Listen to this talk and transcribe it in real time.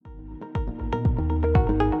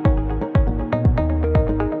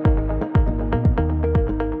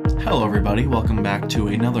Hello, everybody. Welcome back to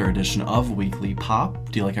another edition of Weekly Pop.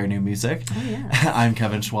 Do you like our new music? Oh, yeah. I'm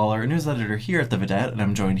Kevin Schwaller, news editor here at The Vedette, and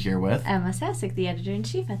I'm joined here with... Emma Sasick, the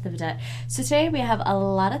editor-in-chief at The Vedette. So today we have a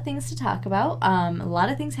lot of things to talk about. A lot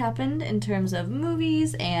of things happened in terms of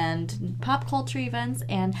movies and pop culture events,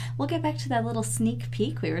 and we'll get back to that little sneak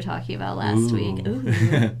peek we were talking about last week.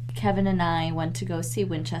 Ooh. Kevin and I went to go see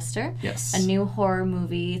Winchester. Yes. A new horror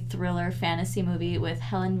movie, thriller, fantasy movie with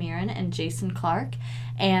Helen Mirren and Jason Clarke.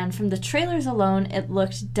 And from the trailers alone, it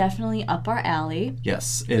looked definitely up our alley.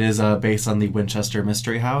 Yes, it is based on the Winchester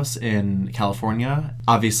Mystery House in California.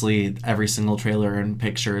 Obviously, every single trailer and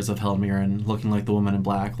pictures of Helen Mirren looking like the woman in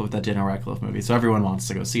black look that Daniel Radcliffe movie, so everyone wants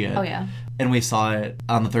to go see it. Oh, yeah. And we saw it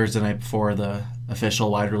on the Thursday night before the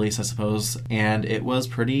official wide release, I suppose, and it was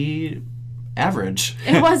pretty... average.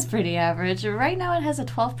 It was pretty average. Right now it has a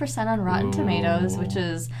 12% on Rotten Tomatoes, which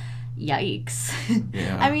is yikes.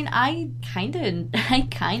 Yeah. I mean, I kind of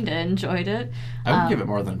enjoyed it. I would give it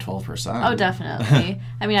more than 12%. Oh, definitely.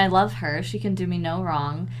 I mean, I love her. She can do me no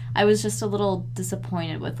wrong. I was just a little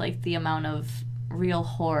disappointed with like the amount of real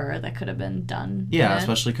horror that could have been done. Yeah,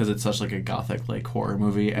 especially because it's such like a gothic like horror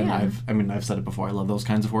movie, and Yeah. I've said it before. I love those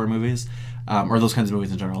kinds of horror movies, or those kinds of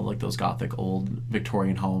movies in general, like those gothic old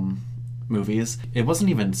Victorian home movies. It wasn't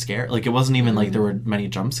even scary. Like, it wasn't even like there were many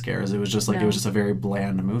jump scares. It was just like it was just a very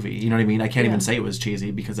bland movie. You know what I mean? I can't even say it was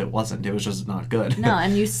cheesy because it wasn't. It was just not good. No,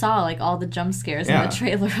 and you saw like all the jump scares in the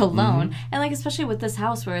trailer alone. And like especially with this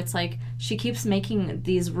house where it's like she keeps making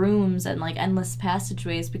these rooms and like endless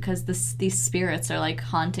passageways because these spirits are like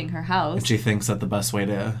haunting her house. And she thinks that the best way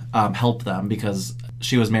to help them, because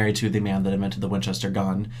she was married to the man that invented the Winchester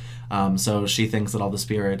gun, so she thinks that all the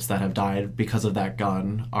spirits that have died because of that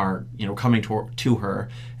gun are, coming to her,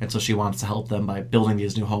 and so she wants to help them by building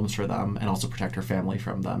these new homes for them and also protect her family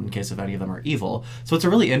from them in case if any of them are evil. So it's a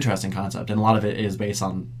really interesting concept, and a lot of it is based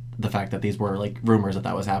on the fact that these were like rumors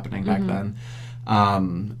that was happening back then,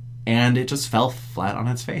 and it just fell flat on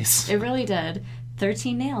its face. It really did.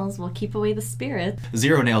 13 nails will keep away the spirit.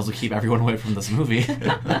 0 nails will keep everyone away from this movie.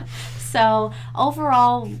 So,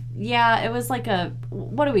 overall, yeah, it was like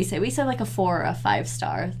what do we say? We said like a 4 or a 5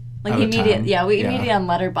 star. Like immediately on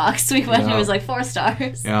Letterboxd we went and it was like 4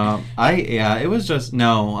 stars. It was just, on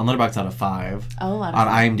Letterboxd out of 5. Oh, out of 5.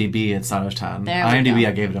 On IMDb it's out of 10. There IMDb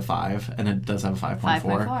I gave it a 5, and it does have a 5.4.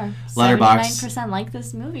 5.4. Letterboxd 79% like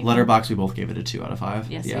this movie. Letterboxd we both gave it a 2 out of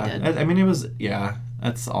 5. Yes, we did. I mean, it was,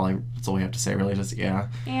 that's all we have to say, really. Just, Yeah.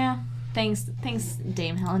 Thanks,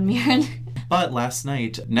 Dame Helen Mirren. But last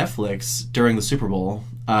night, Netflix, during the Super Bowl...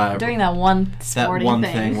 during that one sporting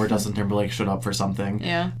thing where Justin Timberlake showed up for something,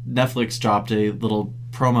 yeah, Netflix dropped a little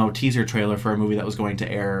promo teaser trailer for a movie that was going to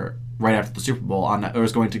air right after the Super Bowl. It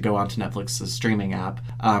was going to go onto Netflix's streaming app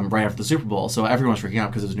right after the Super Bowl. So everyone was freaking out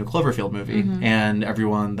because it was a new Cloverfield movie. Mm-hmm. And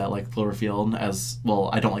everyone that liked Cloverfield,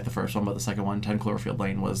 I don't like the first one, but the second one, 10 Cloverfield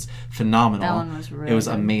Lane, was phenomenal. That one was really It was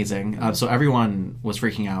good. amazing. So everyone was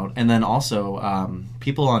freaking out. And then also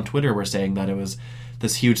people on Twitter were saying that it was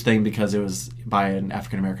this huge thing because it was by an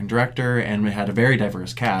African-American director and it had a very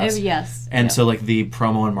diverse cast. Yes. And so, like, the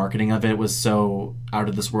promo and marketing of it was so out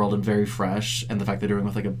of this world and very fresh, and the fact that they're doing it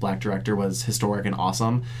with, like, a black director was historic and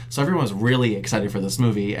awesome. So everyone was really excited for this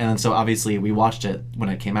movie, and so obviously we watched it when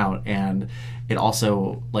it came out, and it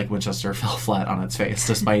also, like Winchester, fell flat on its face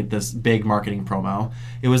despite this big marketing promo.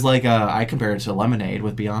 It was like, I compared it to Lemonade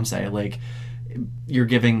with Beyonce. Like,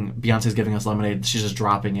 Beyonce's giving us Lemonade, she's just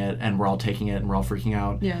dropping it, and we're all taking it, and we're all freaking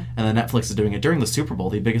out. Yeah. And then Netflix is doing it during the Super Bowl,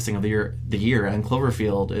 the biggest thing of the year, and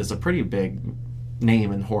Cloverfield is a pretty big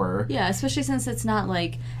name in horror. Yeah, especially since it's not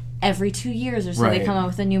like every 2 years or so they come out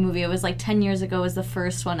with a new movie. It was like 10 years ago was the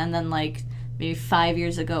first one, and then like maybe 5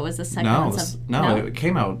 years ago was the second one. It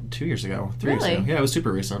came out 2 years ago, 3 really? years ago. Yeah, it was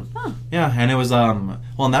super recent. Oh. Yeah, and it was, and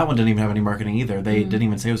that one didn't even have any marketing either. They didn't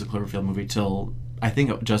even say it was a Cloverfield movie till... I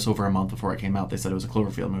think just over a month before it came out, they said it was a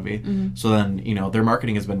Cloverfield movie. Mm-hmm. So then, their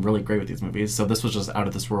marketing has been really great with these movies. So this was just out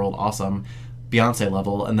of this world, awesome, Beyonce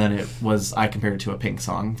level. And then I compared it to a Pink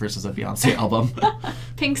song versus a Beyonce album.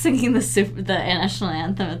 Pink singing the national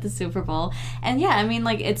anthem at the Super Bowl. And yeah, I mean,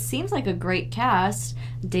 like, it seems like a great cast.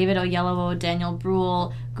 David Oyelowo, Daniel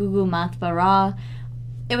Bruhl, Gugu Mbatha-Raw.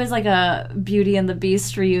 It was like a Beauty and the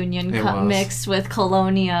Beast reunion mixed with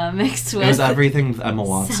Colonia, mixed with... It was everything with Emma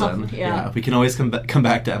Watson. Yeah, we can always come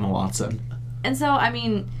back to Emma Watson. And so, I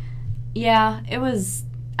mean, yeah, it was...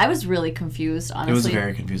 I was really confused, honestly. It was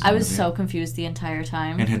very confusing. I was so confused the entire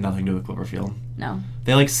time. It had nothing to do with Cloverfield. No.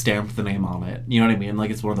 They, like, stamped the name on it. You know what I mean?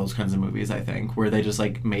 Like, it's one of those kinds of movies, I think, where they just,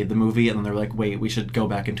 like, made the movie and then they're like, wait, we should go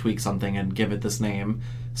back and tweak something and give it this name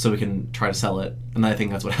so we can try to sell it. And I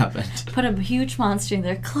think that's what happened. Put a huge monster in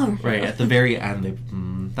there, Cloverfield. Right, at the very end,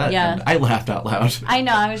 I laughed out loud. I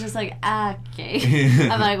know, I was just like, okay.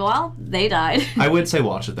 I'm like, well, they died. I would say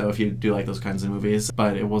watch it, though, if you do like those kinds of movies,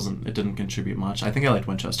 but it didn't contribute much. I think I liked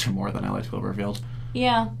Winchester more than I liked Cloverfield.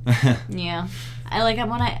 Yeah. Yeah. I like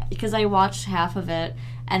it because I watched half of it,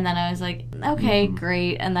 and then I was like, okay,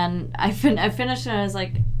 great. And then I finished it, and I was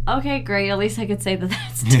like, okay, great. At least I could say that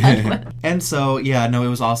that's done with. And so, yeah, no, it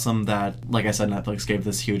was awesome that, like I said, Netflix gave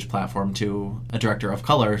this huge platform to a director of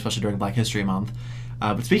color, especially during Black History Month.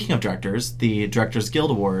 But speaking of directors, the Directors Guild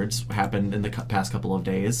Awards happened in the past couple of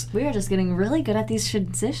days. We are just getting really good at these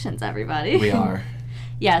transitions, everybody. We are.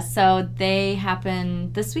 Yeah, so they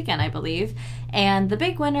happened this weekend, I believe. And the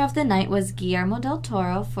big winner of the night was Guillermo del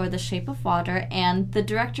Toro for The Shape of Water. And the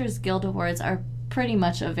Directors Guild Awards are pretty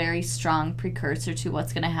much a very strong precursor to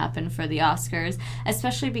what's going to happen for the Oscars,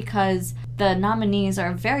 especially because the nominees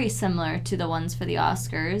are very similar to the ones for the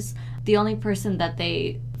Oscars. The only person that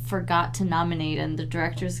they forgot to nominate in the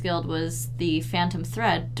Directors Guild was the Phantom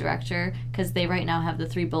Thread director, because they right now have the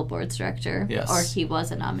Three Billboards director, yes. Or he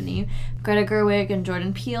was a nominee. Greta Gerwig and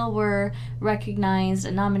Jordan Peele were recognized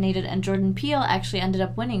and nominated, and Jordan Peele actually ended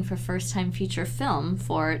up winning for First Time Feature Film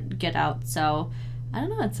for Get Out, so I don't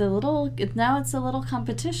know, it's a little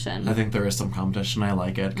competition. I think there is some competition. I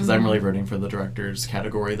like it, because I'm really rooting for the directors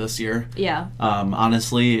category this year. Yeah.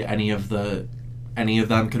 Honestly, any of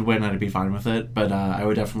them could win, I'd be fine with it. But I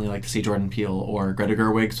would definitely like to see Jordan Peele or Greta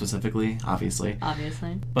Gerwig specifically, obviously.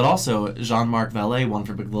 But also, Jean-Marc Vallée won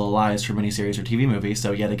for Big Little Lies for miniseries or TV movie.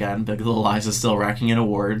 So yet again, Big Little Lies is still racking in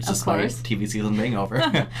awards despite TV season being over.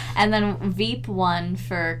 And then Veep won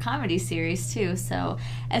for comedy series too. So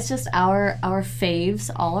it's just our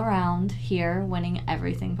faves all around here winning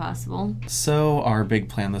everything possible. So our big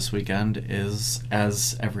plan this weekend is,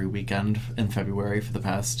 as every weekend in February for the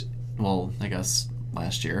past, well, I guess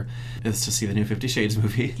last year, is to see the new 50 Shades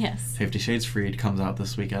movie. Yes. 50 Shades Freed comes out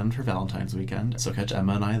this weekend for Valentine's weekend, so catch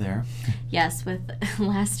Emma and I there. Yes, with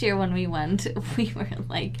last year when we went, we were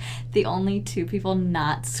like the only two people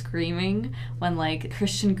not screaming when like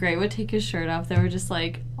Christian Grey would take his shirt off. There were just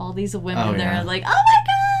like all these women there like, oh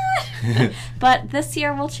my god! But this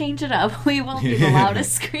year we'll change it up. We won't be the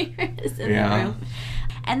loudest screamers in the room.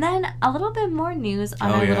 And then a little bit more news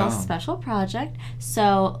on our little special project.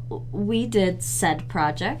 So we did said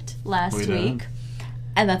project last week.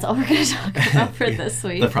 And that's all we're going to talk about for this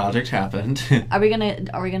week. The project happened. Are we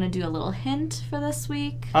gonna do a little hint for this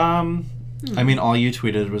week? I mean, all you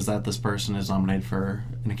tweeted was that this person is nominated for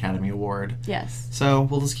an Academy Award. Yes. So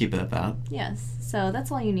we'll just keep it at that. Yes. So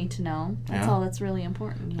that's all you need to know. That's all that's really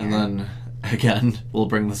important here. And then, again, we'll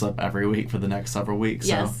bring this up every week for the next several weeks.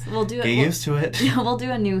 Yes, so we'll do it. Get used to it. We'll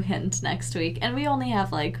do a new hint next week. And we only have,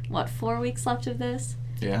 4 weeks left of this?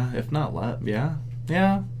 Yeah, if not left. Yeah.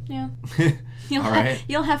 Yeah.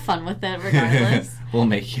 You'll have fun with it regardless. We'll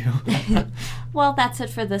make you. Well, that's it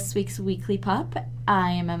for this week's Weekly Pop.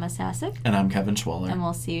 I am Emma Sasek. And I'm Kevin Schwaller. And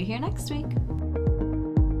we'll see you here next week.